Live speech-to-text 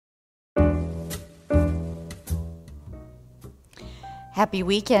Happy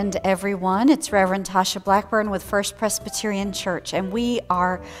weekend, everyone. It's Reverend Tasha Blackburn with First Presbyterian Church, and we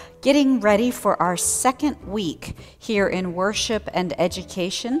are getting ready for our second week here in worship and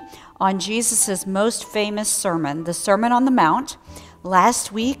education on Jesus' most famous sermon, the Sermon on the Mount.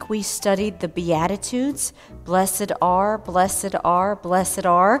 Last week, we studied the Beatitudes, blessed are, blessed are, blessed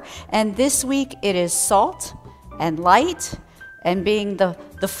are, and this week it is salt and light and being the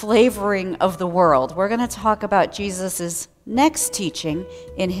flavoring of the world. We're going to talk about Jesus' next teaching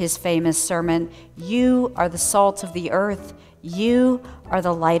in his famous sermon, "You are the salt of the earth, you are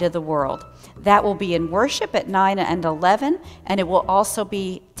the light of the world." That will be in worship at 9 and 11, and it will also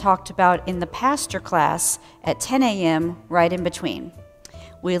be talked about in the pastor class at 10 a.m. right in between.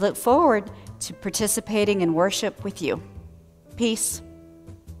 We look forward to participating in worship with you. Peace.